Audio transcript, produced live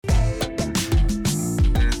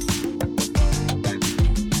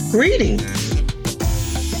Greetings.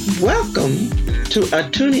 Welcome to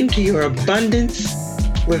Attuning to Your Abundance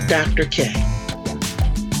with Dr. K,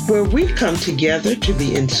 where we come together to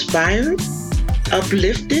be inspired,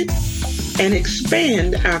 uplifted, and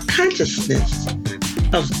expand our consciousness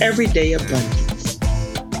of everyday abundance.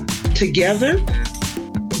 Together,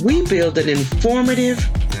 we build an informative,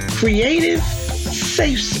 creative,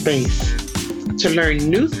 safe space to learn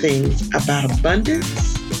new things about abundance,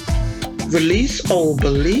 release old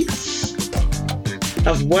beliefs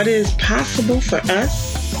of what is possible for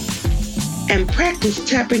us, and practice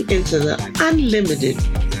tapping into the unlimited,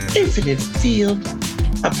 infinite field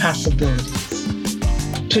of possibilities.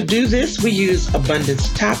 To do this, we use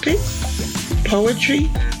abundance topics, poetry,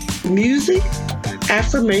 music,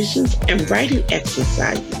 affirmations, and writing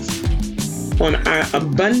exercises on our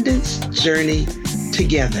abundance journey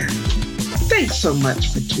together. Thanks so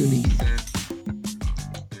much for tuning in.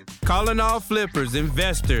 Calling all flippers,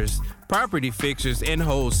 investors, property fixers, and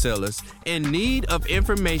wholesalers in need of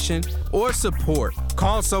information or support.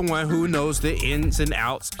 Call someone who knows the ins and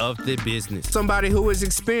outs of the business. Somebody who is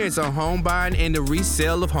experienced on home buying and the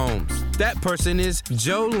resale of homes. That person is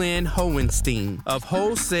Jolynn Hohenstein of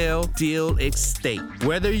Wholesale Deal Estate.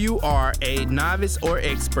 Whether you are a novice or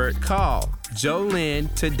expert, call Jolynn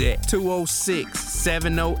today,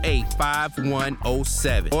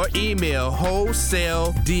 206-708-5107, or email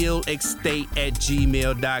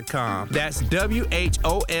wholesaledealestate@gmail.com. That's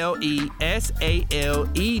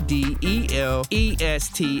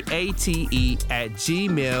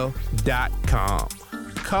wholesaledealestate@gmail.com.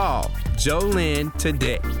 Call Jolynn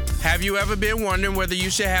today. Have you ever been wondering whether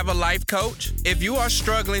you should have a life coach? If you are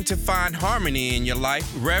struggling to find harmony in your life,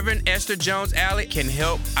 Reverend Esther Jones-Alley can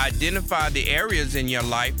help identify the areas in your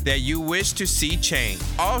life that you wish to see change.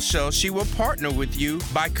 Also, she will partner with you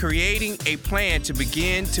by creating a plan to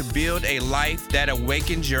begin to build a life that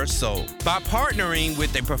awakens your soul. By partnering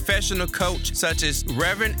with a professional coach such as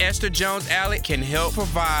Reverend Esther Jones-Alley can help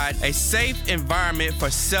provide a safe environment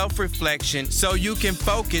for self-reflection so you can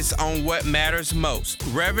focus on what matters most.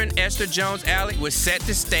 Reverend Esther Jones-Alley will set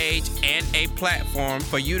the stage and a platform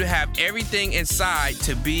for you to have everything inside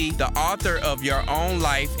to be the author of your own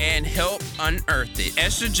life and help unearth it.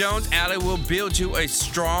 Esther Jones-Alley will build you a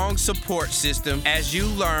strong support system as you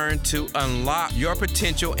learn to unlock your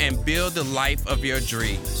potential and build the life of your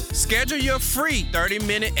dreams. Schedule your free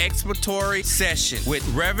 30-minute exploratory session with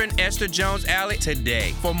Reverend Esther Jones-Alley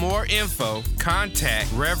today. For more info,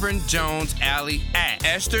 contact Reverend Jones-Alley at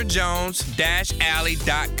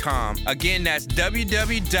estherjones-alley.com. Again, that's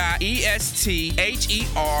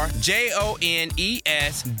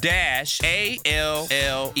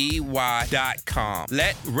www.estherjones-alley.com.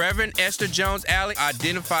 Let Reverend Esther Jones-Alley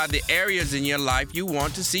identify the areas in your life you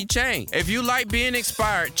want to see change. If you like being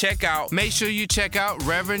inspired, make sure you check out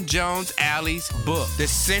Reverend Jones-Alley's book, The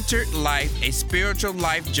Centered Life, A Spiritual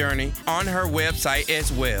Life Journey, on her website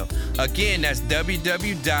as well. Again, that's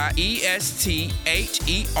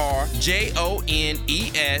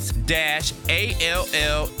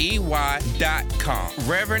www.estherjones-alley.com.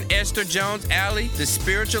 Reverend Esther Jones-Alley, the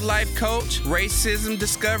spiritual life coach, racism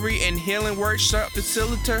discovery and healing workshop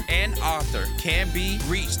facilitator, and author, can be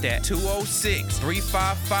reached at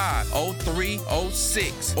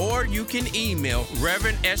 206-355-0306, or you can email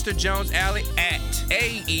Reverend Esther Jones-Alley at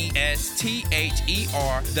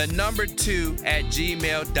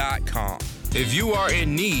aesther2@gmail.com. If you are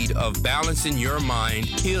in need of balancing your mind,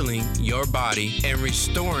 healing your body, and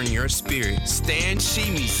restoring your spirit, Stan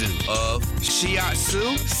Shimizu of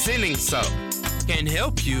Shiatsu Sinning So can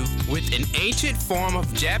help you with an ancient form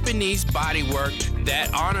of Japanese bodywork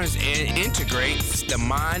that honors and integrates the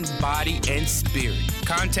mind, body, and spirit.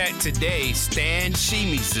 Contact today Stan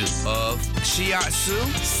Shimizu of Shiatsu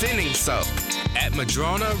Sinning So at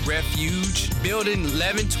Madrona Refuge, Building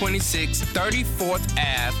 1126, 34th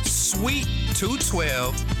Ave, Suite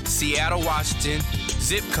 212, Seattle, Washington,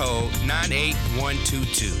 zip code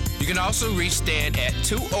 98122. You can also reach Stan at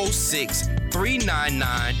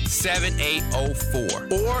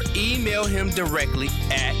 206-399-7804, or email him directly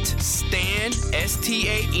at stan,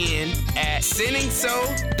 S-T-A-N, at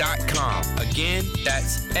senninso.com. Again,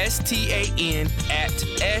 that's S-T-A-N at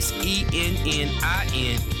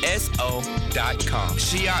SENNINSO.com.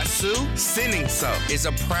 Shiatsu Sinning So is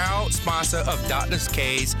a proud sponsor of Dr.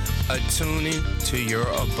 K's Attuning to Your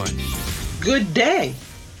Abundance. Good day,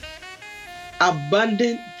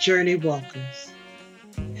 Abundant Journey Walkers.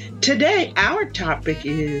 Today, our topic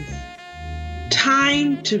is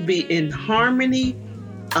time to be in harmony,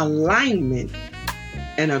 alignment,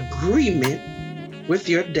 and agreement with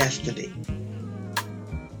your destiny.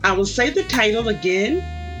 I will say the title again: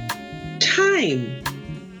 time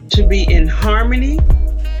to be in harmony,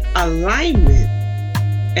 alignment,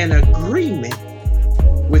 and agreement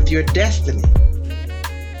with your destiny.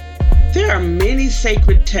 There are many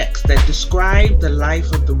sacred texts that describe the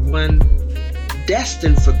life of the one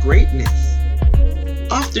destined for greatness,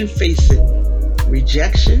 often facing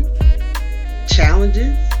rejection,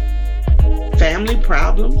 challenges, family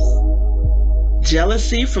problems,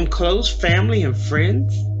 jealousy from close family and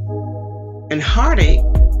friends, and heartache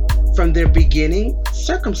from their beginning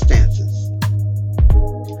circumstances.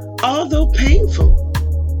 Although painful,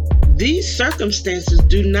 these circumstances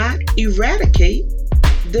do not eradicate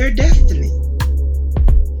their destiny.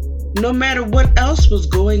 No matter what else was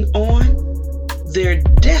going on, their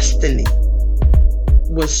destiny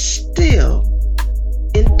was still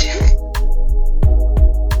intact.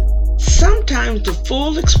 Sometimes the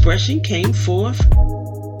full expression came forth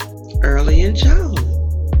early in childhood,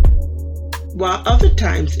 while other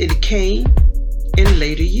times it came in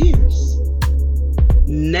later years.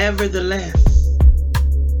 Nevertheless,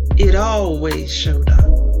 it always showed up,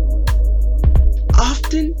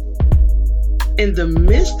 often in the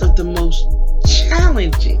midst of the most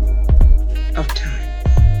challenging of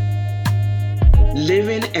times,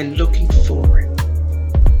 living and looking forward.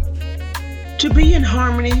 To be in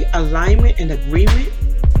harmony, alignment, and agreement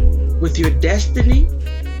with your destiny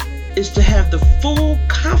is to have the full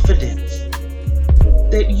confidence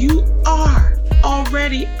that you are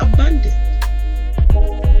already abundant.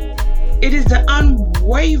 It is the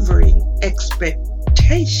unwavering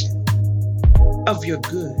expectation of your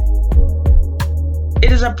good.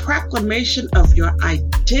 It is a proclamation of your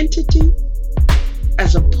identity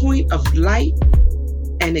as a point of light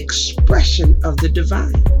and expression of the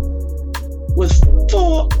divine, with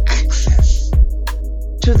full access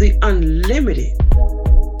to the unlimited,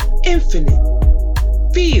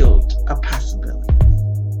 infinite field of possibilities.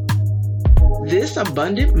 This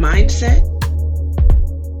abundant mindset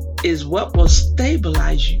is what will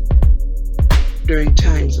stabilize you during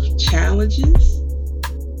times of challenges,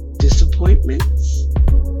 disappointments,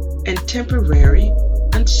 and temporary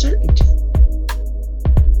uncertainty.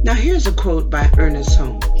 Now here's a quote by Ernest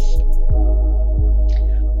Holmes.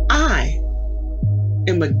 I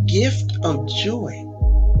am a gift of joy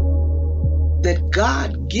that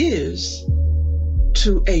God gives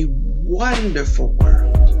to a wonderful world.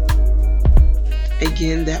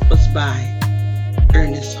 Again, that was by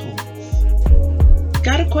Ernest Holmes.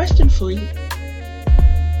 Got a question for you.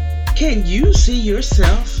 Can you see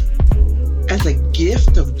yourself as a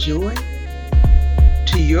gift of joy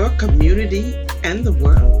to your community and the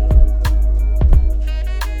world?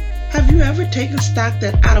 Have you ever taken stock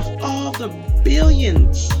that out of all the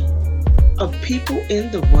billions of people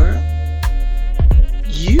in the world,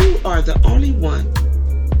 you are the only one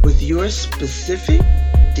with your specific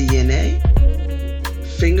DNA,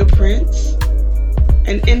 fingerprints,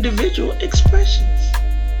 and individual expressions?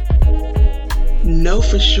 Know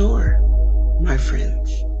for sure, my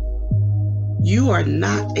friends, you are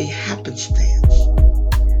not a happenstance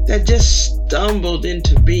that just stumbled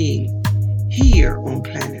into being here on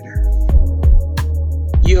planet Earth.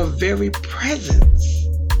 Your very presence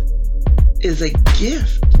is a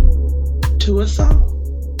gift to us all.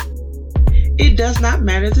 It does not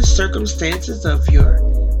matter the circumstances of your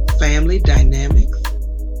family dynamics,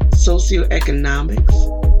 socioeconomics,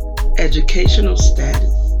 educational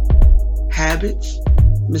status, habits,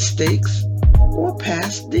 mistakes, or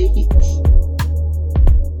past deeds.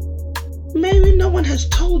 Maybe no one has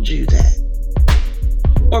told you that,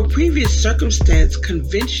 or previous circumstance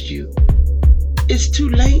convinced you it's too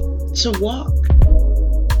late to walk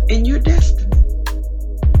in your destiny.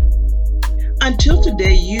 Until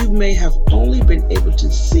today, you may have only been able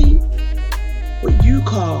to see what you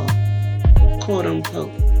call, quote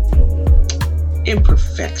unquote,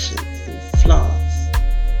 imperfections and flaws,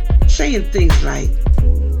 saying things like,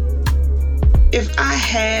 if I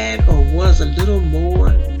had or was a little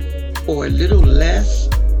more or a little less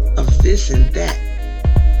of this and that,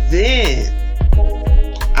 then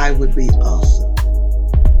I would be awesome.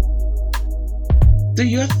 Do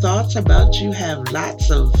your thoughts about you have lots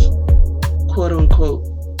of quote unquote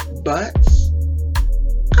buts?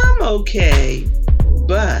 I'm okay,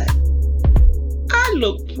 but I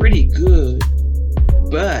look pretty good,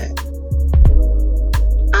 but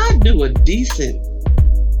I do a decent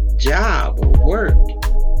job or work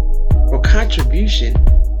or contribution,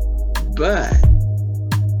 but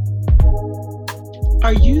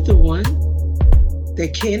are you the one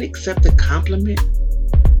that can't accept a compliment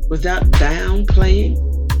without downplaying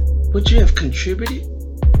what you have contributed?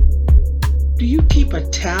 Do you keep a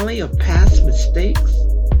tally of past mistakes,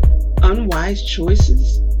 unwise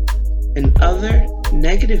choices, and other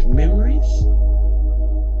negative memories?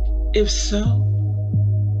 If so,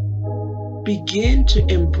 begin to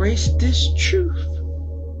embrace this truth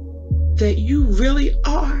that you really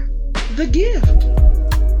are the gift.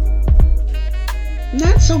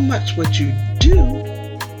 Not so much what you do,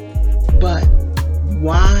 but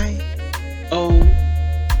why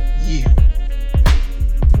you.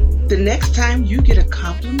 The next time you get a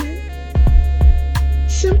compliment,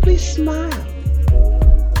 simply smile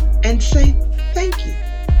and say thank you.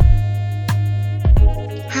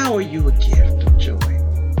 How are you a gift of joy?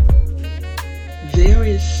 There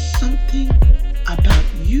is something about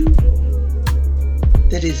you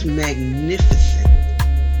that is magnificent,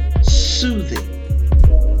 soothing,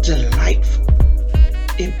 delightful,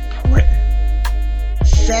 important,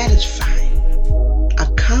 satisfying,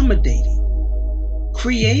 accommodating,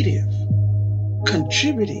 creative,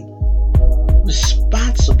 contributing,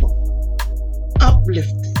 responsible,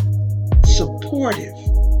 uplifting, supportive,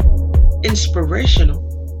 inspirational,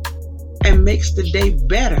 and makes the day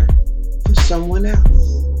better for someone else.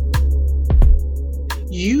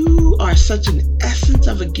 You are such an essence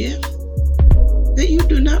of a gift that you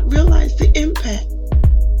do not realize the impact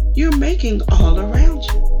you're making all around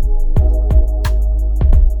you.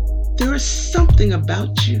 There is something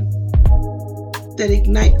about you that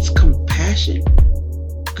ignites compassion,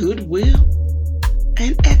 goodwill,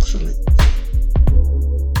 and excellence.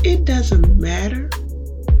 It doesn't matter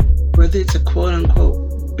whether it's a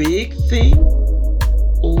quote-unquote big thing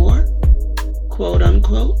or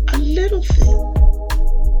quote-unquote a little thing.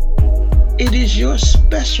 It is your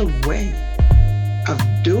special way of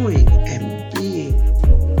doing and being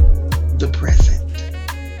the present.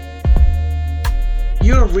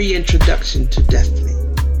 Your reintroduction to destiny.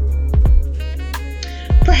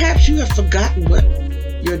 Perhaps you have forgotten what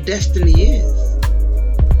your destiny is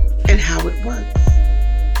and how it works.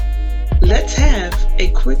 Let's have a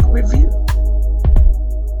quick review.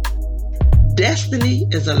 Destiny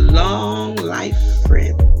is a long life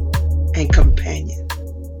friend and companion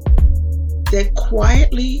that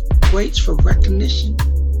quietly waits for recognition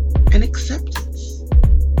and acceptance.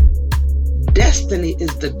 Destiny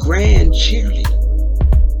is the grand cheerleader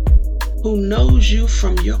who knows you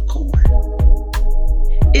from your core.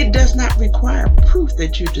 It does not require proof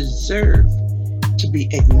that you deserve to be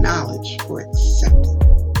acknowledged or accepted.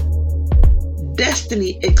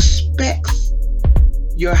 Destiny expects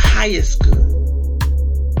your highest good,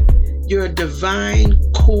 your divine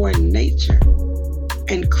core nature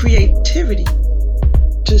and creativity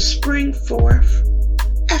to spring forth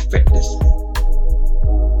effortlessly.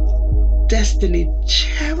 Destiny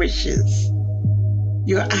cherishes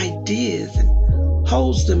your ideas and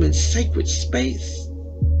holds them in sacred space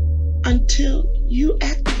until you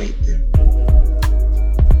activate them.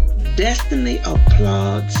 Destiny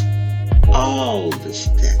applauds all the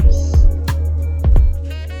steps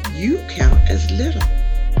you count as little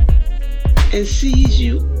and sees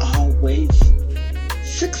you always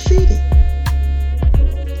succeeding.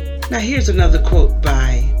 Now here's another quote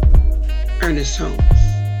by Ernest Holmes.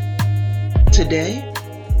 Today,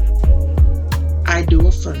 I do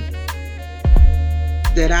affirm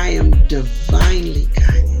that I am divinely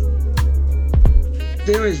guided.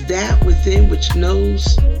 There is that within which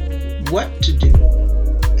knows what to do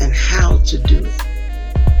and how to do it.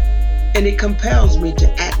 And it compels me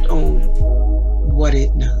to act on what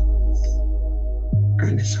it knows.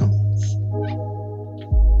 Ernest Holmes.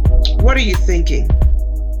 What are you thinking?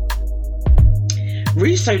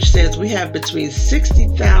 Research says we have between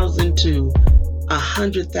 60,000 to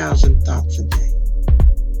 100,000 thoughts a day.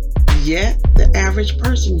 Yet, the average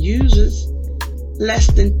person uses less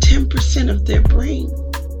than 10% of their brain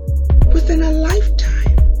within a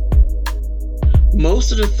lifetime.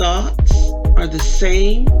 Most of the thoughts are the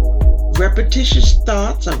same repetitious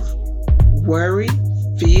thoughts of worry,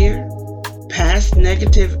 fear, past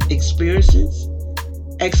negative experiences,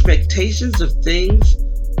 expectations of things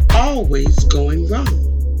always going wrong.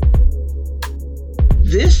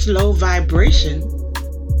 This low vibration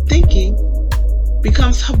thinking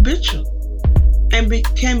becomes habitual and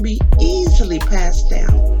can be easily passed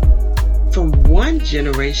down from one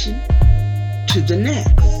generation to the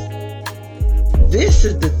next. This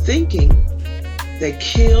is the thinking that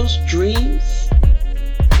kills dreams,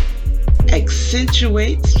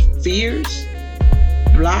 accentuates fears,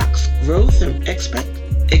 blocks growth and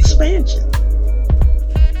expansion.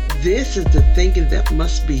 This is the thinking that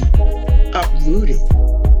must be uprooted,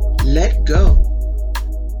 let go,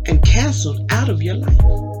 and canceled out of your life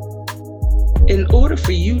in order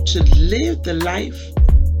for you to live the life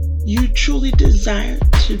you truly desire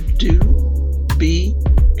to do, be,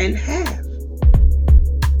 and have.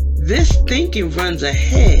 This thinking runs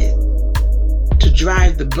ahead to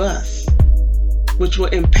drive the bus, which will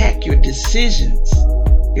impact your decisions,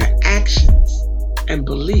 your actions, and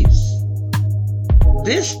beliefs.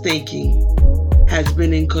 This thinking has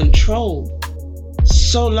been in control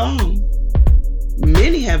so long,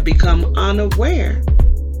 many have become unaware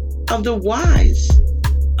of the whys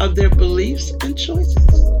of their beliefs and choices.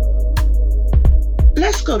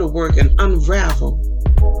 Let's go to work and unravel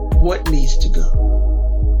what needs to go.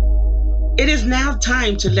 It is now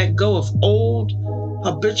time to let go of old,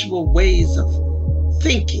 habitual ways of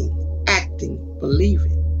thinking, acting,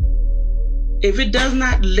 believing. If it does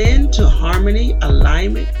not lend to harmony,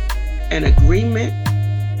 alignment, and agreement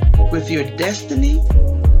with your destiny,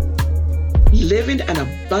 living an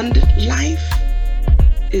abundant life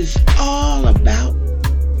is all about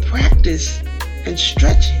practice and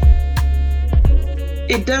stretching.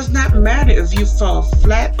 It does not matter if you fall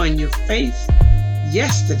flat on your face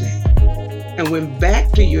yesterday and went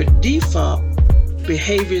back to your default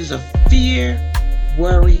behaviors of fear,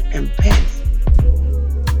 worry, and panic.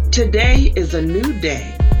 Today is a new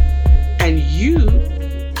day, and you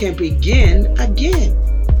can begin again.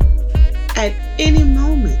 At any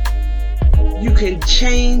moment, you can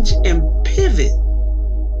change and pivot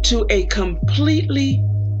to a completely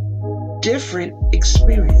different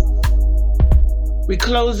experience. We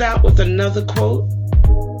close out with another quote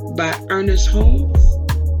by Ernest Holmes.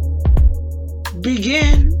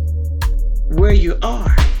 Begin where you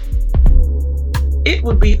are. It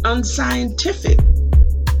would be unscientific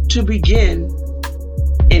to begin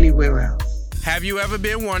anywhere else. Have you ever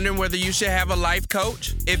been wondering whether you should have a life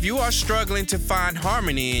coach? If you are struggling to find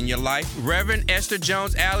harmony in your life, Reverend Esther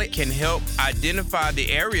Jones-Alley can help identify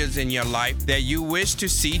the areas in your life that you wish to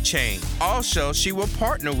see change. Also, she will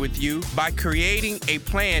partner with you by creating a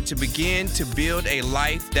plan to begin to build a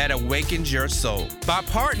life that awakens your soul. By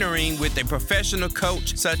partnering with a professional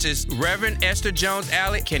coach such as Reverend Esther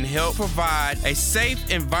Jones-Alley can help provide a safe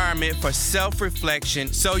environment for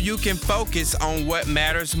self-reflection so you can focus on what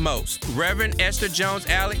matters most. Reverend Esther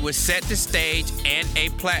Jones-Alley will set the stage and a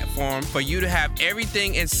platform for you to have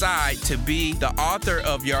everything inside to be the author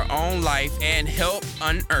of your own life and help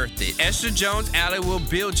unearth it. Esther Jones-Alley will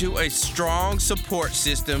build you a strong support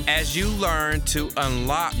system as you learn to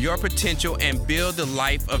unlock your potential and build the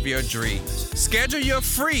life of your dreams. Schedule your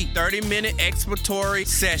free 30-minute exploratory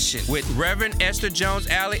session with Reverend Esther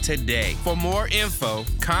Jones-Alley today. For more info,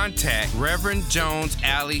 contact Reverend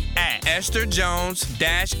Jones-Alley at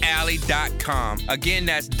estherjones-alley.com. Again,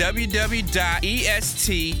 that's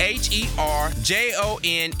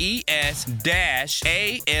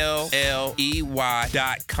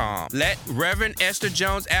www.estherjones-alley.com. Let Reverend Esther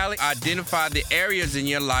Jones-Alley identify the areas in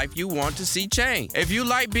your life you want to see change. If you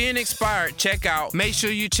like being inspired, make sure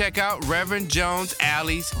you check out Reverend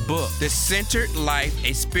Jones-Alley's book, The Centered Life,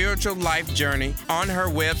 A Spiritual Life Journey, on her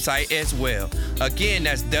website as well. Again,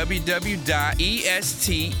 that's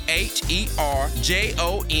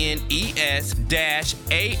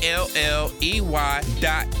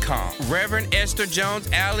www.estherjones-alley.com. Reverend Esther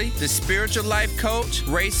Jones-Alley, the spiritual life coach,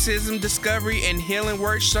 racism discovery and healing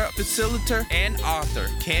workshop facilitator, and author,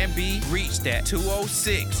 can be reached at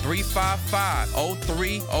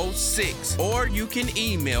 206-355-0306, or you can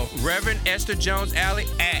email Reverend Esther Jones-Alley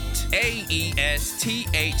at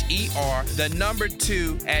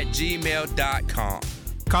aesther2@gmail.com.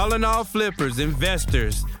 Calling all flippers,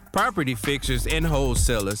 investors, property fixers, and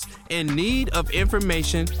wholesalers in need of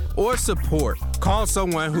information or support. Call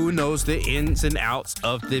someone who knows the ins and outs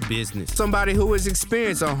of the business. Somebody who is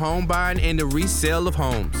experienced on home buying and the resale of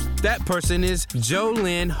homes. That person is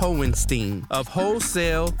Jolynn Hohenstein of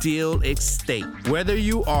Wholesale Deal Estate. Whether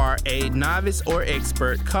you are a novice or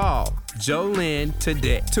expert, call Jolynn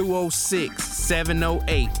today,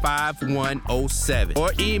 206-708-5107,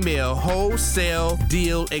 or email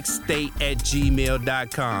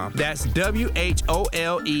wholesaledealestate@gmail.com. That's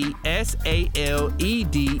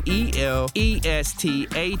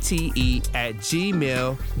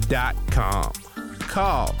wholesaledealestate@gmail.com.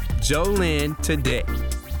 Call Jolynn today.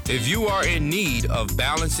 If you are in need of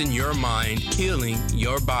balancing your mind, healing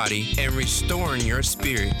your body, and restoring your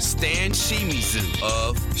spirit, Stan Shimizu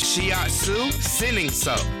of Shiatsu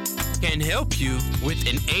Senninso can help you with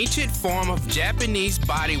an ancient form of Japanese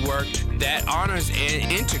bodywork that honors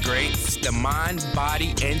and integrates the mind,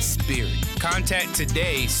 body, and spirit. Contact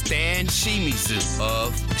today Stan Shimizu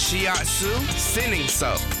of Shiatsu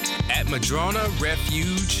Senninso at Madrona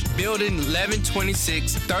Refuge, Building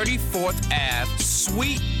 1126, 34th Ave,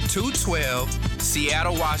 Suite 212,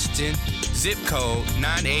 Seattle, Washington, zip code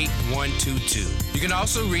 98122. You can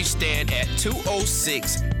also reach Stan at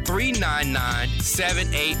 206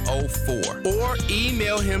 399-7804 or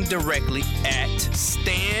email him directly at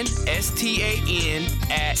stan, STAN,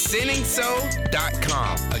 at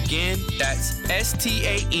senninso.com. Again, that's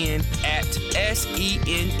STAN at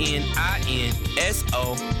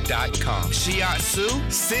SENNINSO.com. Shiatsu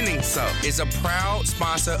Senninso is a proud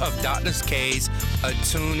sponsor of Dr. K's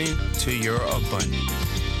Attuning to Your Abundance.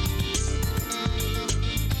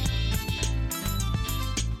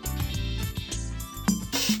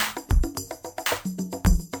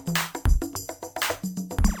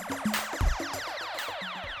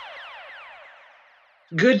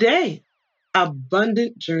 Good day,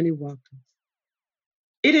 Abundant Journey Walkers.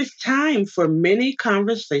 It is time for mini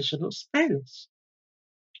conversational Spanish.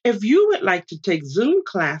 If you would like to take Zoom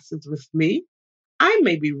classes with me, I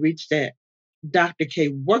may be reached at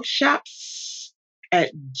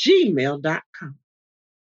drkworkshops@gmail.com.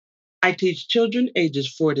 I teach children ages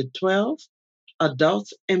 4 to 12,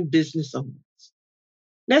 adults, and business owners.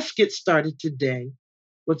 Let's get started today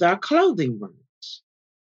with our clothing words.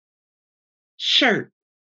 Shirt,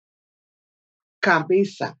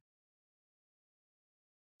 camisa.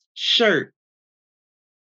 Shirt,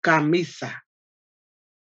 camisa.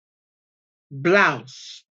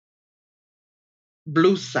 Blouse,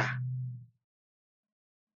 blusa.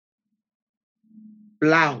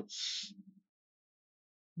 Blouse,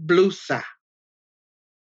 blusa.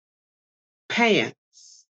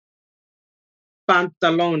 Pants,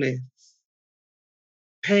 pantalones.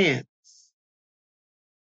 Pants,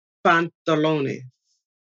 pantalones.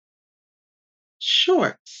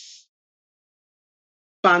 Shorts,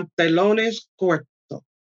 pantalones cortos.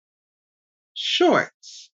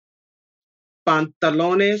 Shorts,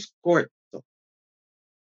 pantalones cortos.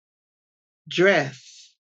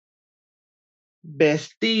 Dress,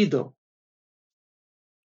 vestido.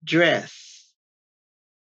 Dress,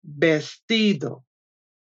 vestido.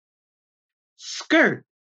 Skirt,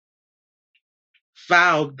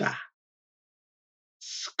 falda.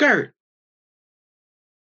 Skirt,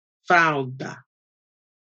 falda.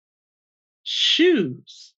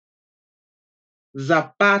 Shoes,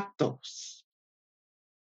 zapatos.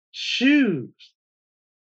 Shoes,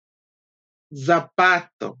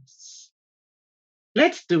 zapatos.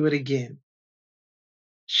 Let's do it again.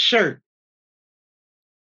 Shirt,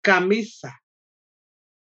 camisa.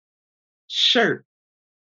 Shirt,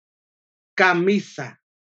 camisa.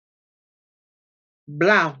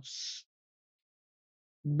 Blouse,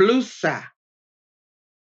 blusa.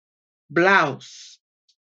 Blouse,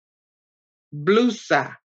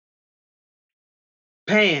 blusa.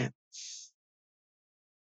 Pants,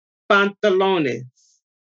 pantalones.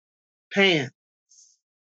 Pants,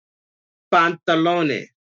 pantalones.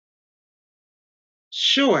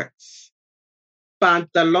 Shorts,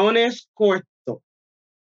 pantalones cortos.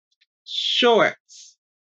 Shorts,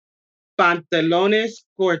 pantalones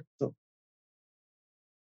cortos.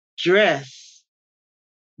 Dress,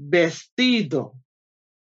 vestido.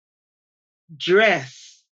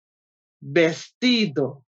 Dress,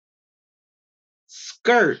 vestido.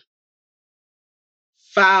 Skirt,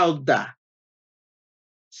 falda.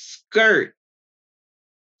 Skirt,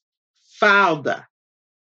 falda.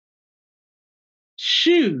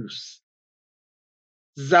 Shoes,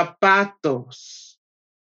 zapatos.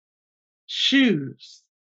 Shoes,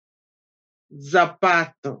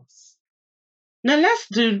 zapatos. Now let's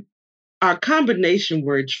do our combination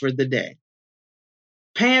words for the day.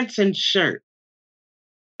 Pants and shirt,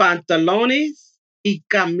 pantalones y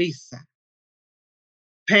camisa.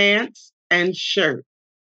 Pants and shirt,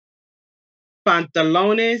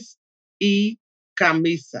 pantalones y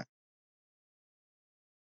camisa.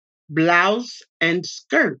 Blouse and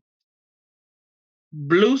skirt,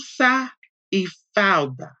 blusa y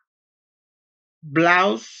falda.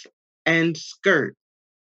 Blouse and skirt,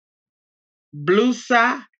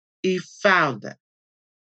 blusa y falda.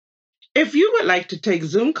 If you would like to take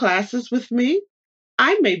Zoom classes with me,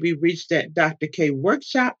 I may be reached at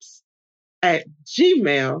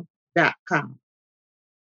drkworkshops@gmail.com.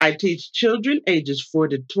 I teach children ages 4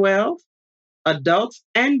 to 12, adults,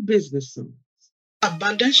 and business owners.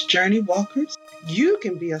 Abundance Journey Walkers, you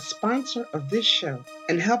can be a sponsor of this show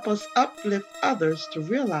and help us uplift others to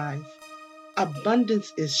realize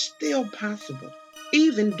abundance is still possible,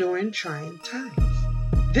 even during trying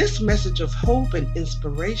times. This message of hope and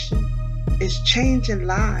inspiration is changing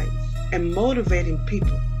lives and motivating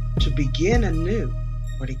people to begin anew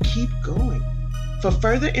or to keep going. For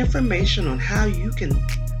further information on how you can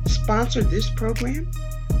sponsor this program,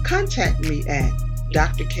 contact me at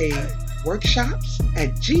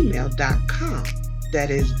drkworkshops@gmail.com.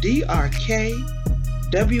 That is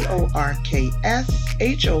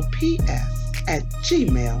drkworkshops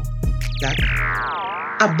gmail.com.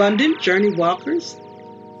 Abundant Journey Walkers,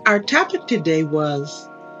 our topic today was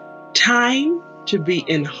time to be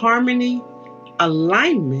in harmony,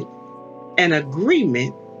 alignment, and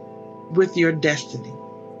agreement with your destiny.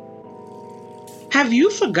 Have you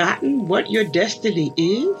forgotten what your destiny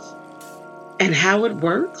is and how it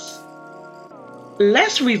works?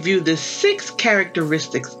 Let's review the 6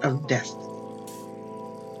 characteristics of destiny.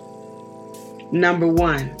 Number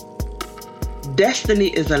 1, destiny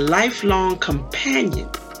is a lifelong companion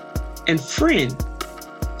and friend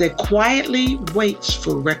that quietly waits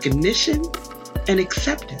for recognition and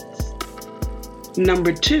acceptance.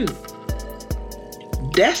 Number 2,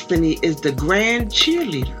 destiny is the grand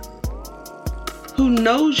cheerleader who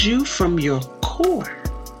knows you from your core.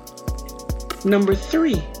 Number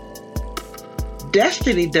 3,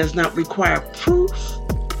 destiny does not require proof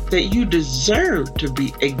that you deserve to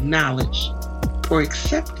be acknowledged or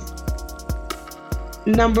accepted.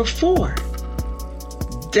 Number 4,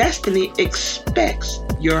 destiny expects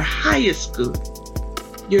your highest good,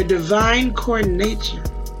 your divine core nature,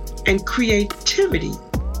 and creativity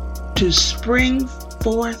to spring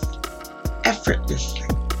forth effortlessly.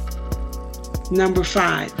 Number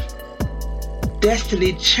 5,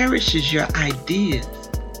 destiny cherishes your ideas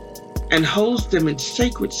and holds them in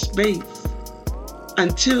sacred space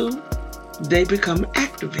until they become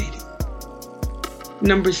activated.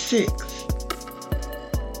 Number 6,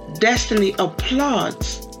 destiny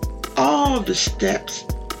applauds all the steps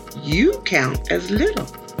you count as little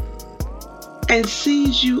and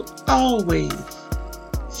sees you always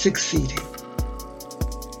succeeding.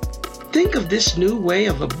 Think of this new way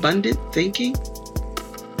of abundant thinking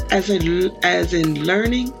as in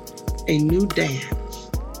learning a new dance.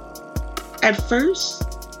 At first,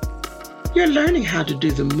 you're learning how to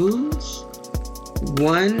do the moves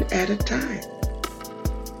one at a time.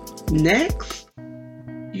 Next,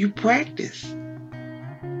 you practice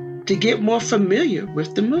to get more familiar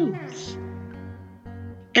with the moves.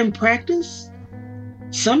 In practice,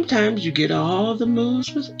 sometimes you get all the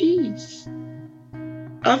moves with ease.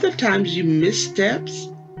 Other times you miss steps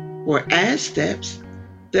or add steps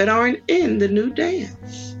that aren't in the new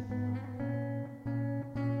dance.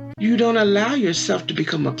 You don't allow yourself to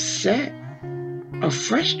become upset or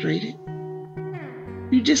frustrated.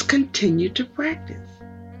 You just continue to practice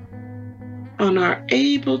and are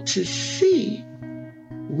able to see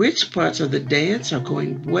which parts of the dance are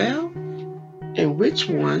going well and which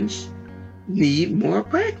ones need more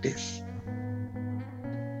practice.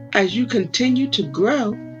 As you continue to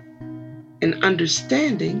grow in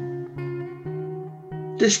understanding,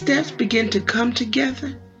 the steps begin to come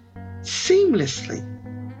together seamlessly,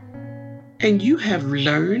 and you have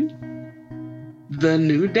learned the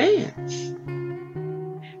new dance.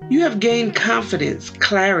 You have gained confidence,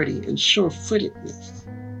 clarity, and sure-footedness.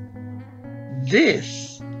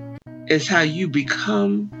 This is how you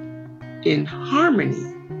become in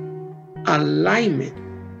harmony, alignment,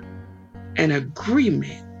 and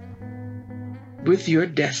agreement with your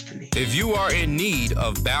destiny. If you are in need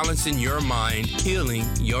of balancing your mind, healing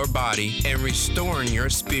your body, and restoring your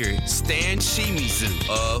spirit, Stan Shimizu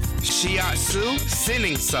of Shiatsu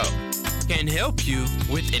Senninso can help you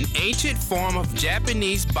with an ancient form of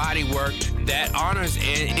Japanese bodywork that honors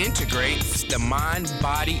and integrates the mind,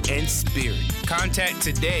 body, and spirit. Contact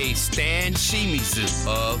today Stan Shimizu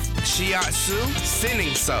of Shiatsu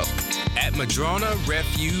Senninso at Madrona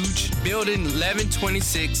Refuge, Building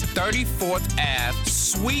 1126, 34th Ave,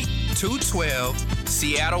 Suite 212,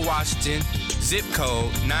 Seattle, Washington, zip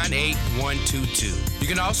code 98122. You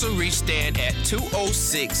can also reach Stan at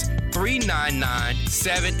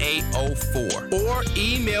 206-399-7804 or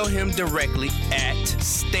email him directly at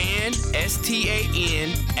stan, S-T-A-N,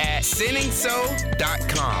 at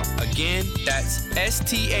senninso.com. Again, that's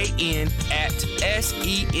S-T-A-N at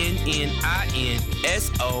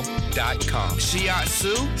SENNINSO.com.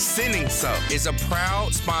 Shiatsu Senninso is a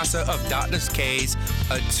proud sponsor of Dr. K's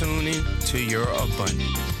Attuning to Your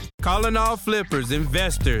Abundance. Calling all flippers,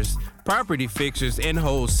 investors, property fixers, and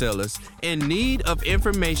wholesalers in need of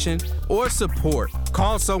information or support.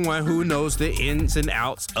 Call someone who knows the ins and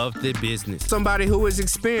outs of the business. Somebody who is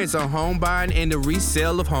experienced on home buying and the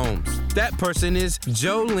resale of homes. That person is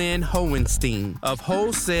Jolynn Hohenstein of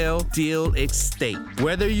Wholesale Deal Estate.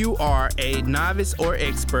 Whether you are a novice or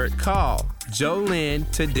expert, call Jolynn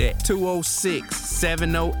today,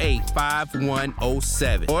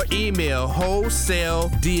 206-708-5107, or email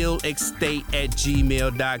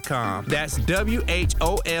wholesaledealestate@gmail.com. That's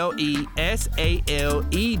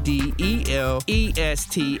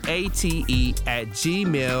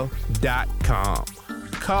WHOLESALEDELESTATE@gmail.com.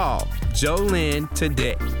 Call Jolynn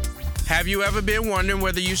today. Have you ever been wondering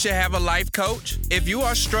whether you should have a life coach? If you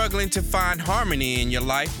are struggling to find harmony in your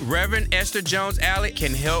life, Reverend Esther Jones Alley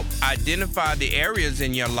can help identify the areas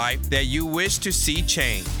in your life that you wish to see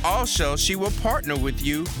change. Also, she will partner with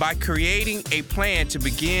you by creating a plan to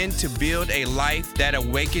begin to build a life that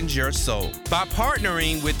awakens your soul. By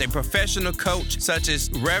partnering with a professional coach such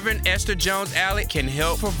as Reverend Esther Jones Alley can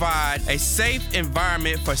help provide a safe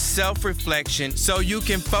environment for self-reflection so you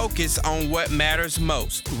can focus on what matters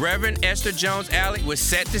most. Reverend Esther Jones Alley will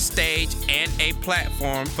set the stage and a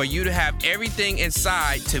platform for you to have everything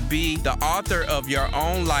inside to be the author of your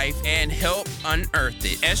own life and help unearth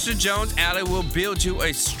it. Esther Jones Alley will build you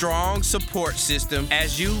a strong support system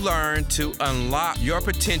as you learn to unlock your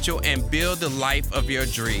potential and build the life of your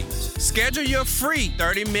dreams. Schedule your free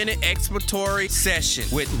 30-minute exploratory session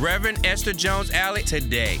with Reverend Esther Jones Alley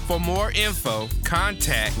today. For more info,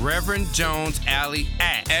 contact Reverend Jones Alley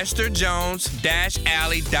at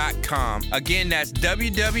estherjones-alley.com. Again, that's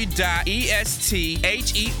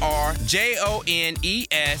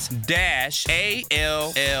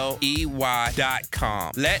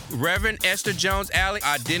www.estherjones-alley.com. Let Reverend Esther Jones Alley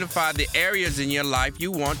identify the areas in your life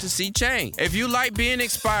you want to see change. If you like being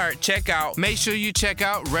inspired, make sure you check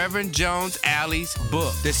out Reverend Jones Alley's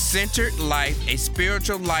book, The Centered Life, A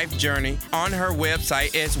Spiritual Life Journey, on her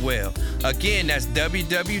website as well. Again, that's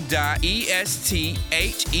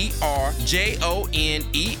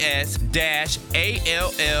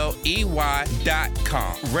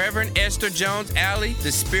www.estherjones-alley.com. Reverend Esther Jones Alley,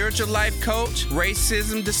 the spiritual life coach,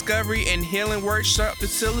 racism discovery and healing workshop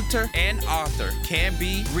facilitator, and author, can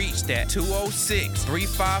be reached at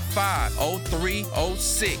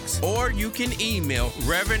 206-355-0306, or you can email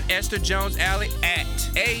Reverend Esther Jones Alley at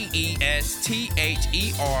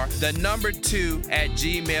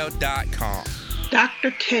aesther2@gmail.com.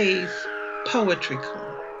 Dr. K's Poetry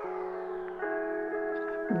Corner.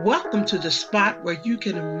 Welcome to the spot where you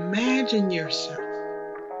can imagine yourself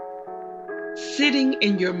sitting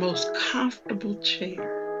in your most comfortable chair,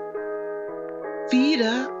 feet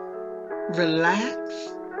up,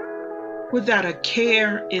 relaxed, without a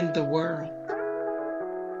care in the world,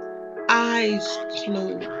 eyes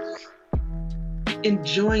closed,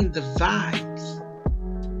 enjoying the vibes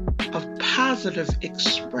of positive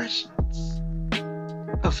expressions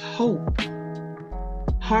of hope,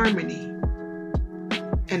 harmony,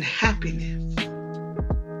 and happiness.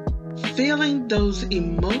 Feeling those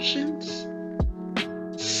emotions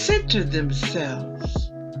center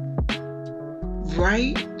themselves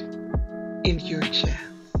right in your chest.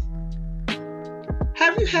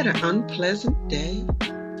 Have you had an unpleasant day?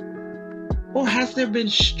 Or has there been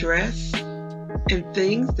stress and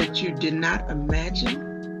things that you did not imagine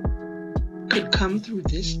could come through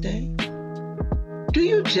this day? Do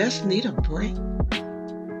you just need a break?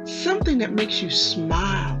 Something that makes you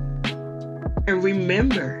smile and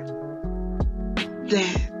remember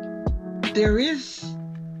that there is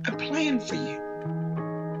a plan for you.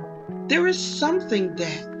 There is something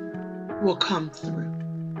that will come through.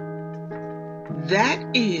 That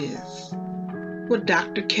is what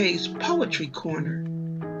Dr. K's Poetry Corner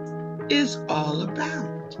is all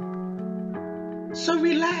about. So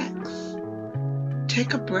relax,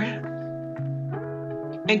 take a breath,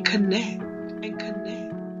 and connect.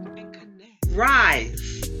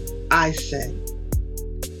 Rise, I say.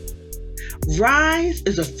 Rise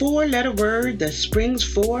is a 4-letter word that springs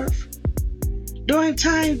forth during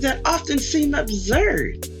times that often seem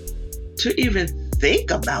absurd to even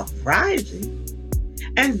think about rising.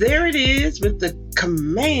 And there it is with the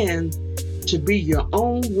command to be your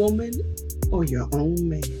own woman or your own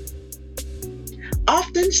man.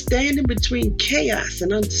 Often standing between chaos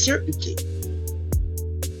and uncertainty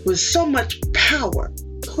with so much power,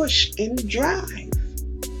 push, and drive.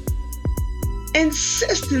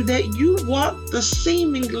 Insisting that you walk the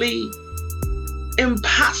seemingly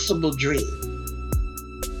impossible dream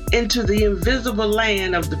into the invisible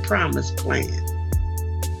land of the promised plan.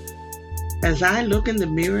 As I look in the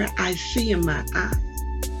mirror, I see in my eyes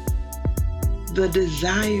the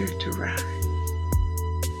desire to rise.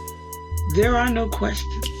 There are no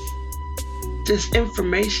questions, just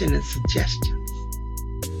information and suggestions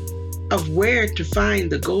of where to find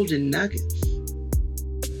the golden nuggets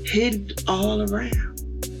hidden all around.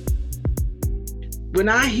 When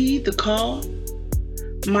I heed the call,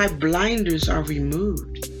 my blinders are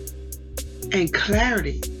removed and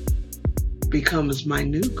clarity becomes my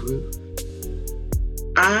new groove.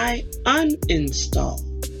 I uninstall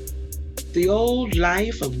the old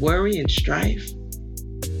life of worry and strife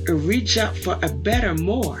and reach out for a better,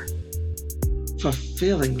 more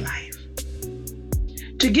fulfilling life.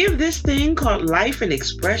 To give this thing called life and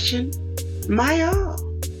expression my all.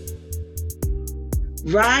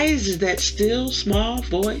 Rise is that still small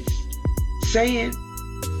voice saying,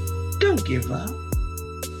 don't give up,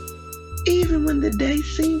 even when the day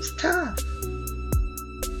seems tough.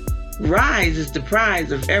 Rise is the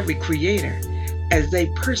prize of every creator as they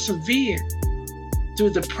persevere through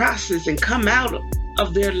the process and come out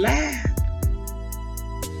of their lab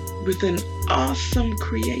with an awesome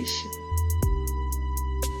creation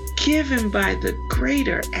given by the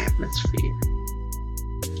greater atmosphere.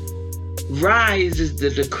 Rise is the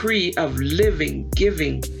decree of living,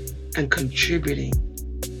 giving, and contributing.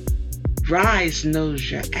 Rise knows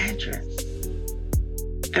your address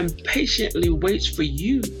and patiently waits for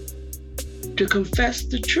you to confess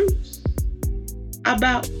the truth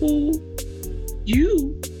about who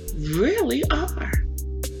you really are.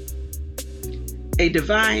 A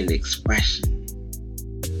divine expression,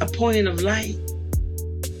 a point of light,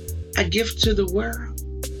 a gift to the world.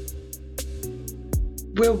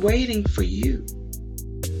 We're waiting for you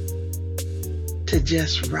to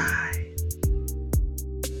just rise.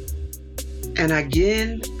 And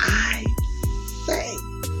again, I say,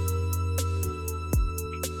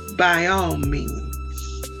 by all means,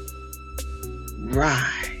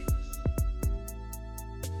 rise.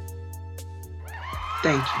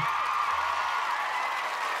 Thank you.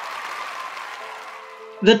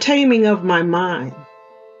 The taming of my mind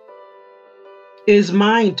is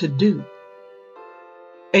mine to do,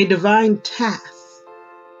 a divine task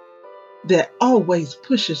that always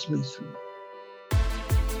pushes me through.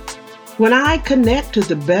 When I connect to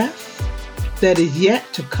the best that is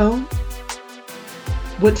yet to come,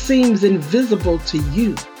 what seems invisible to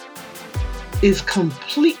you is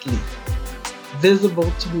completely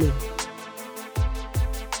visible to me.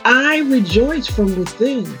 I rejoice from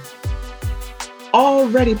within,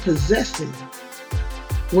 already possessing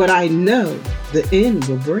what I know the end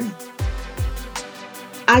will bring.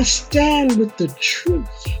 I stand with the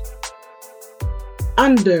truth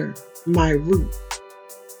under my roof,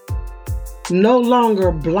 no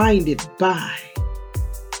longer blinded by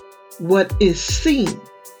what is seen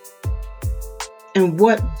and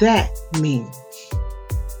what that means.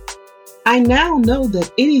 I now know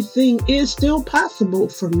that anything is still possible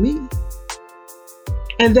for me,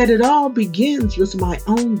 and that it all begins with my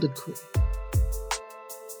own decree.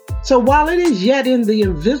 So while it is yet in the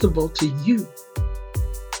invisible to you,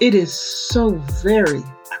 it is so very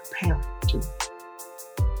apparent to me.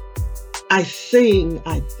 I sing,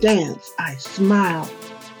 I dance, I smile,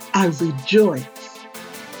 I rejoice,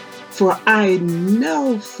 for I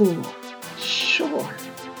know for sure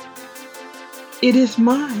it is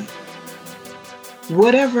mine.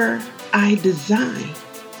 Whatever I design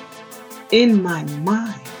in my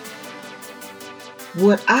mind,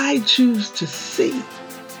 what I choose to see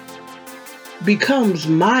becomes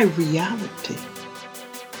my reality.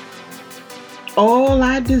 All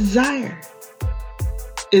I desire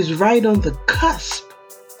is right on the cusp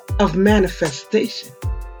of manifestation.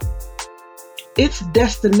 Its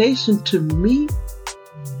destination to me,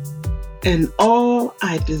 and all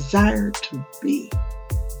I desire to be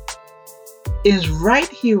is right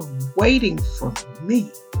here waiting for me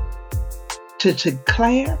to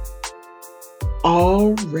declare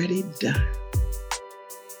already done.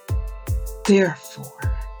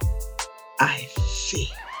 Therefore, I see.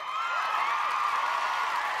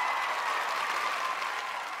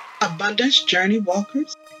 Abundance Journey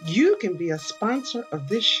Walkers, you can be a sponsor of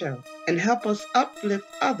this show and help us uplift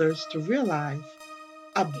others to realize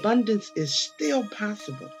abundance is still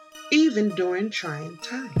possible, even during trying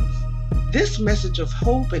times. This message of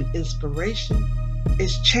hope and inspiration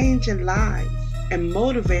is changing lives and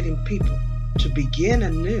motivating people to begin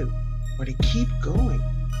anew or to keep going.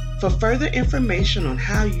 For further information on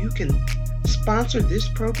how you can sponsor this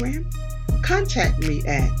program, contact me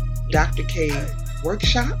at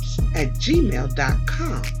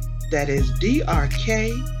drkworkshops@gmail.com. That is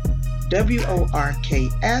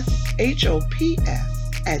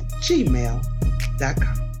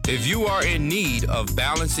drkworkshops@gmail.com. If you are in need of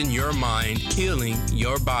balancing your mind, healing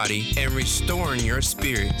your body, and restoring your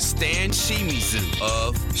spirit, Stan Shimizu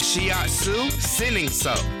of Shiatsu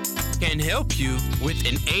Senninso can help you with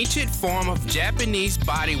an ancient form of Japanese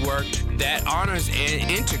bodywork that honors and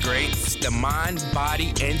integrates the mind,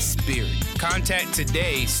 body, and spirit. Contact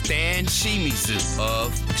today Stan Shimizu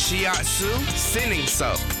of Shiatsu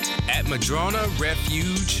Senninso at Madrona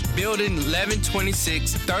Refuge, Building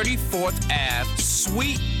 1126, 34th Ave,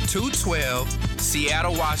 Suite 212,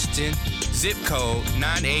 Seattle, Washington, zip code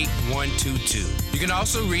 98122. You can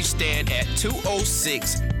also reach Stan at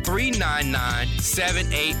 206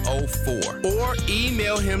 399-7804 or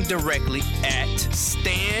email him directly at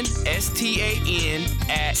stan, S-T-A-N,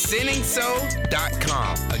 at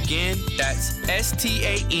senningso.com. Again, that's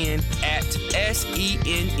S-T-A-N at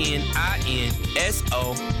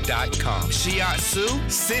SENNINSO.com. Shiatsu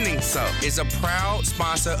Senningso is a proud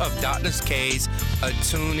sponsor of Dr. K's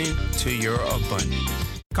Attuning to Your Abundance.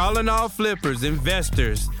 Calling all flippers,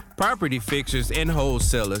 investors, property fixers, and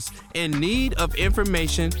wholesalers in need of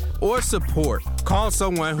information or support. Call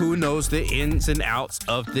someone who knows the ins and outs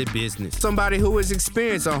of the business. Somebody who is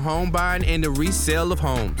experienced on home buying and the resale of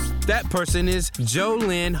homes. That person is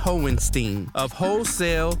Jolynn Hohenstein of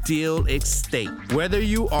Wholesale Deal Estate. Whether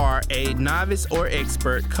you are a novice or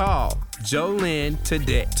expert, call Jolynn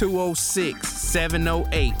today,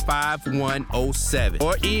 206-708-5107,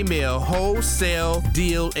 or email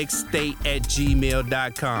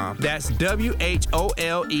wholesaledealestate@gmail.com. That's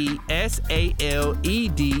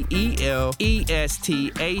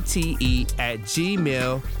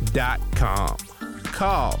WHOLESALEDELESTATE@gmail.com.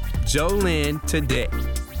 Call Jolynn today.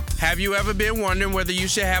 Have you ever been wondering whether you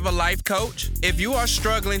should have a life coach? If you are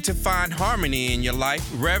struggling to find harmony in your life,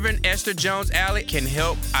 Reverend Esther Jones-Alley can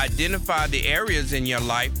help identify the areas in your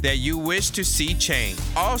life that you wish to see change.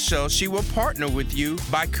 Also, she will partner with you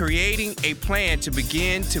by creating a plan to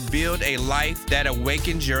begin to build a life that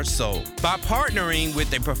awakens your soul. By partnering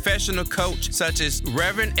with a professional coach such as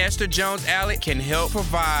Reverend Esther Jones-Alley can help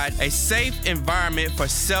provide a safe environment for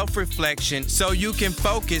self-reflection so you can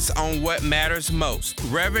focus on what matters most.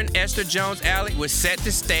 Reverend Esther Jones-Alley will set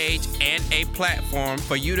the stage and a platform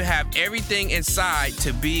for you to have everything inside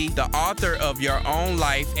to be the author of your own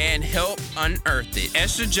life and help unearth it.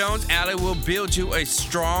 Esther Jones-Alley will build you a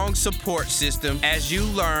strong support system as you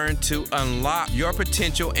learn to unlock your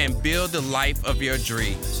potential and build the life of your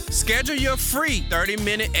dreams. Schedule your free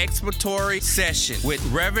 30-minute exploratory session with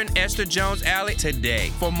Reverend Esther Jones-Alley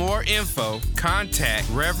today. For more info, contact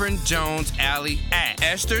Reverend Jones-Alley at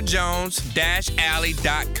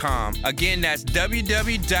estherjones-alley.com. Again, that's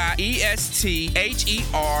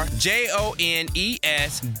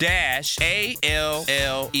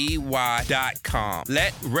www.estherjones-alley.com.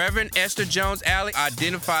 Let Reverend Esther Jones-Alley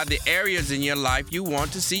identify the areas in your life you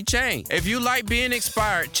want to see change. If you like being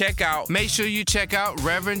inspired, make sure you check out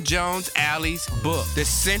Reverend Jones-Alley's book, The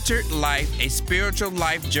Centered Life, A Spiritual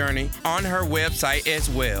Life Journey, on her website as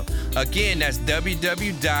well. Again, that's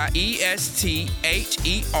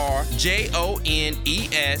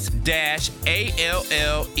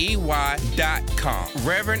www.estherjones-alley.com.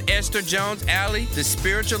 Reverend Esther Jones-Alley, the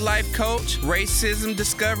spiritual life coach, racism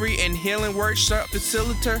discovery and healing workshop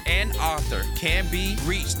facilitator, and author, can be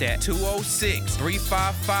reached at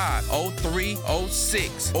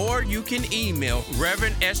 206-355-0306, or you can email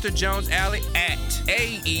Reverend Esther Jones-Alley at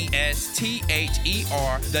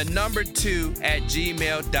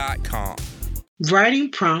AESTHER2@gmail.com.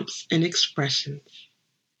 Writing prompts and expressions.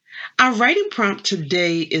 Our writing prompt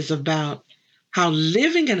today is about how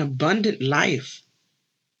living an abundant life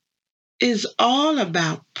is all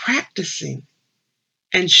about practicing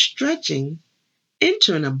and stretching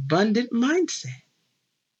into an abundant mindset.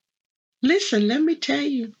 Listen, let me tell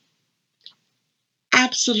you,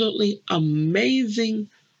 absolutely amazing,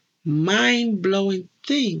 mind-blowing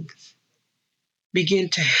things begin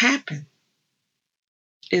to happen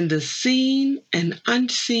in the seen and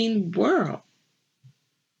unseen world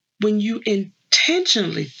when you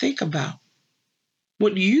intentionally think about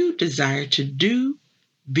what you desire to do,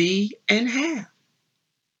 be, and have.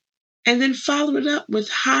 And then follow it up with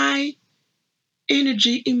high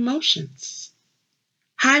energy emotions,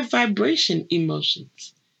 high vibration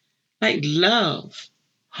emotions like love,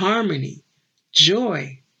 harmony,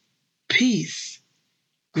 joy, peace,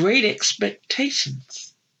 great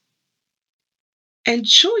expectations, and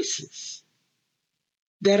choices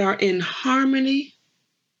that are in harmony,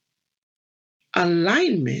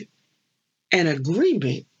 alignment, and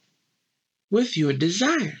agreement with your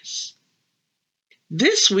desires.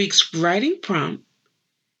 This week's writing prompt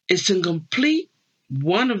is to complete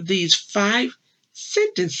one of these 5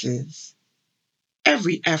 sentences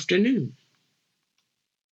every afternoon.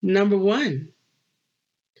 Number 1,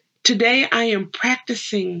 today I am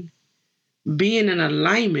practicing being in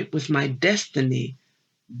alignment with my destiny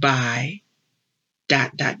by ...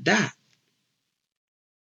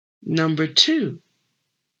 Number 2,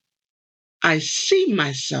 I see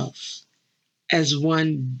myself as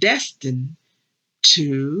one destined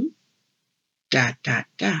to ...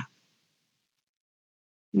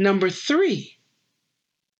 Number 3,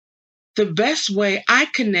 the best way I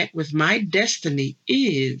connect with my destiny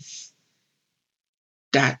is ...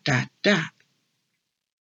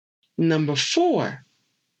 Number 4,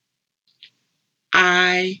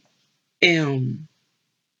 I am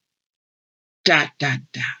dot, dot,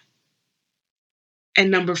 dot.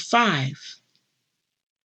 And number 5,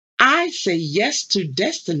 I say yes to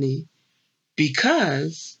destiny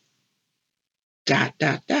because dot,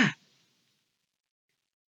 dot, dot.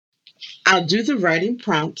 I'll do the writing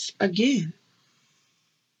prompts again.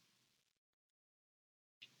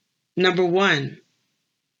 Number 1,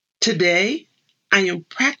 today I am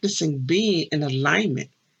practicing being in alignment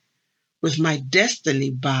with my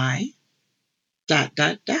destiny by dot,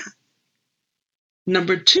 dot, dot.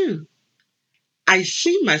 Number 2, I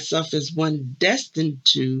see myself as one destined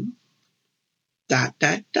to dot,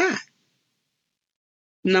 dot, dot.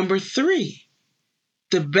 Number 3,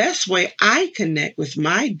 the best way I connect with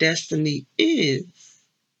my destiny is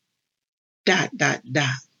dot, dot,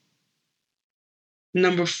 dot.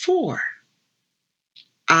 Number 4,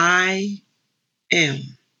 I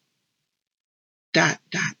am dot,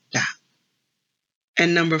 dot, dot.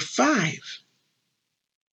 And number 5,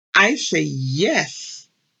 I say yes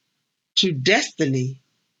to destiny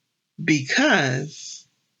because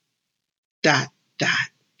dot, dot,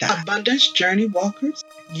 dot. Abundance Journey Walkers,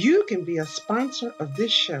 you can be a sponsor of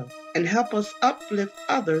this show and help us uplift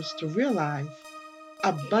others to realize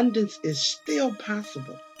abundance is still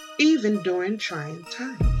possible, even during trying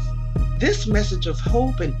times. This message of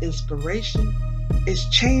hope and inspiration is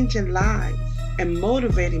changing lives and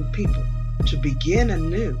motivating people to begin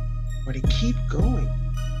anew or to keep going.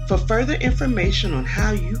 For further information on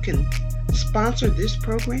how you can sponsor this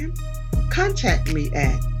program, contact me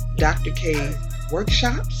at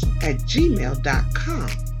drkworkshops@gmail.com.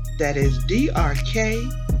 That is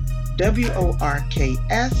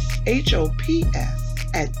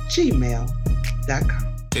drkworkshops@gmail.com.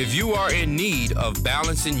 If you are in need of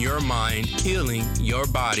balancing your mind, healing your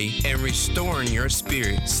body, and restoring your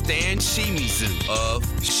spirit, Stan Shimizu of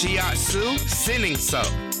Shiatsu Senninso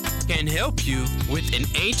can help you with an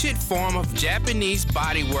ancient form of Japanese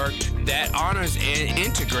bodywork that honors and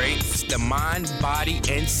integrates the mind, body,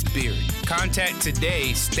 and spirit. Contact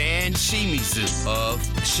today Stan Shimizu of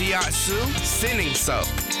Shiatsu Senninso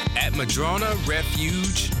at Madrona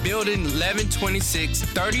Refuge, Building 1126,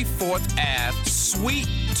 34th Ave, Suite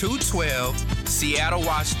 212, Seattle,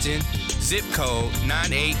 Washington, zip code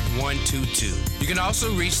 98122. You can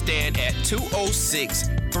also reach Stan at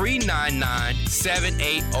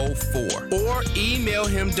 206-399-7804 or email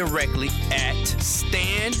him directly at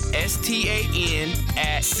stan, S-T-A-N,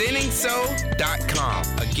 at senninso.com.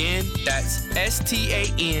 Again, that's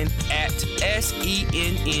S-T-A-N at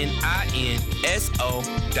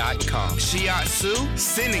SENNINSO.com. Shiatsu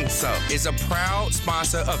Senninso is a proud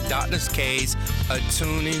sponsor of Dr. K's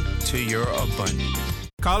Attuning to Your Abundance.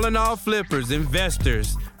 Calling all flippers,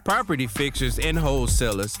 investors, property fixers, and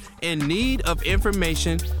wholesalers in need of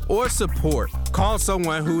information or support. Call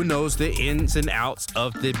someone who knows the ins and outs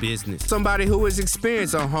of the business. Somebody who is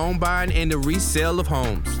experienced on home buying and the resale of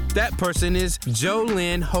homes. That person is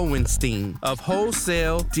Jolynn Hohenstein of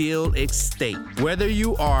Wholesale Deal Estate. Whether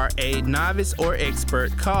you are a novice or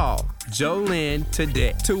expert, call Jolynn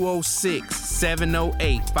today,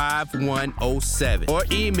 206-708-5107, or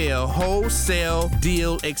email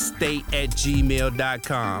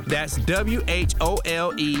wholesaledealestate@gmail.com. That's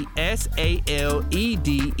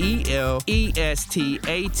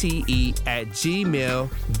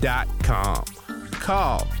WHOLESALEDELESTATE@gmail.com.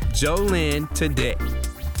 Call Jolynn today.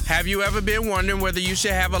 Have you ever been wondering whether you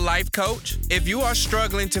should have a life coach? If you are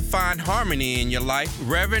struggling to find harmony in your life,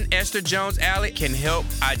 Reverend Esther Jones-Alley can help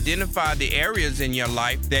identify the areas in your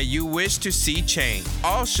life that you wish to see change.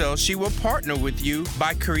 Also, she will partner with you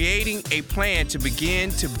by creating a plan to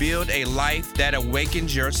begin to build a life that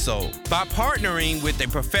awakens your soul. By partnering with a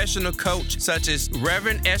professional coach such as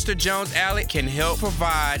Reverend Esther Jones-Alley can help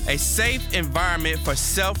provide a safe environment for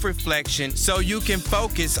self-reflection so you can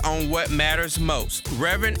focus on what matters most.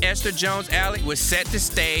 Reverend Esther Jones-Alley will set the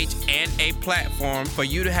stage and a platform for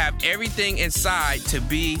you to have everything inside to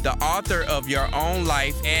be the author of your own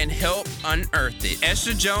life and help unearth it.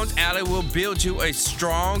 Esther Jones-Alley will build you a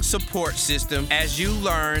strong support system as you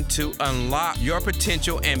learn to unlock your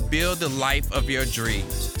potential and build the life of your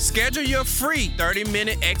dreams. Schedule your free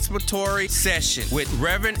 30-minute exploratory session with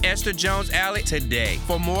Reverend Esther Jones-Alley today.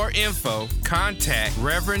 For more info, contact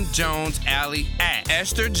Reverend Jones-Alley at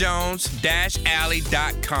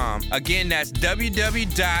estherjones-alley.com. www.estherjonesallie.com. Again, that's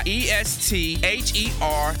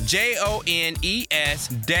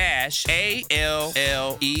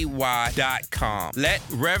www.estherjones-alley.com. Let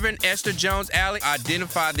Reverend Esther Jones Alley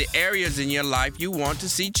identify the areas in your life you want to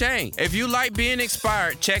see change. If you like being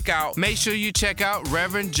inspired, make sure you check out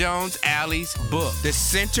Reverend Jones Alley's book, The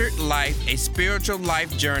Centered Life, A Spiritual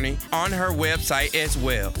Life Journey, on her website as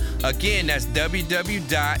well. Again, that's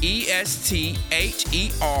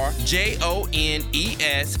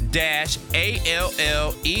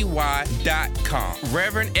www.estherjones-alley.com.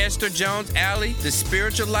 Reverend Esther Jones Alley, the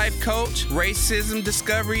spiritual life coach, racism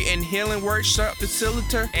discovery and healing workshop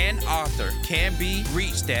facilitator, and author, can be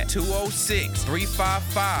reached at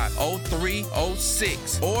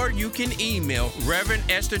 206-355-0306, or you can email Reverend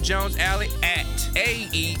Esther Jones Alley at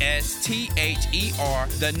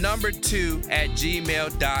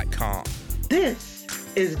AESTHER2@gmail.com. This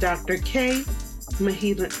is Dr. K.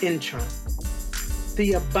 Mahila Intron,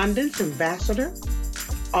 the Abundance Ambassador,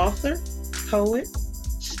 author, poet,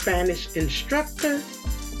 Spanish instructor,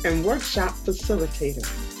 and workshop facilitator,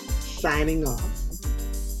 signing off.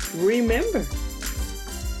 Remember,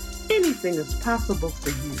 anything is possible for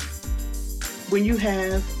you when you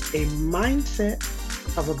have a mindset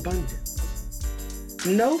of abundance.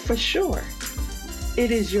 Know for sure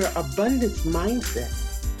it is your abundance mindset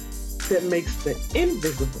that makes the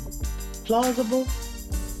invisible plausible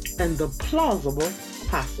and the plausible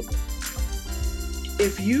possible.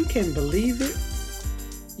 If you can believe it,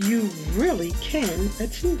 you really can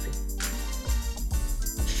achieve it.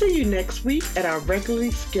 See you next week at our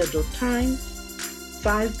regularly scheduled time,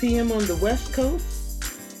 5 p.m. on the West Coast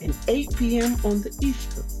and 8 p.m. on the East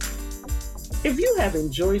Coast. If you have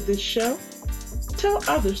enjoyed this show, tell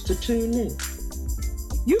others to tune in.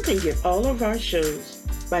 You can get all of our shows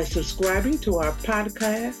by subscribing to our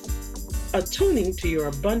podcast, Attuning to Your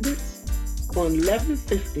Abundance, on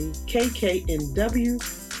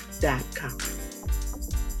 1150kknw.com.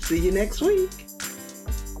 See you next week.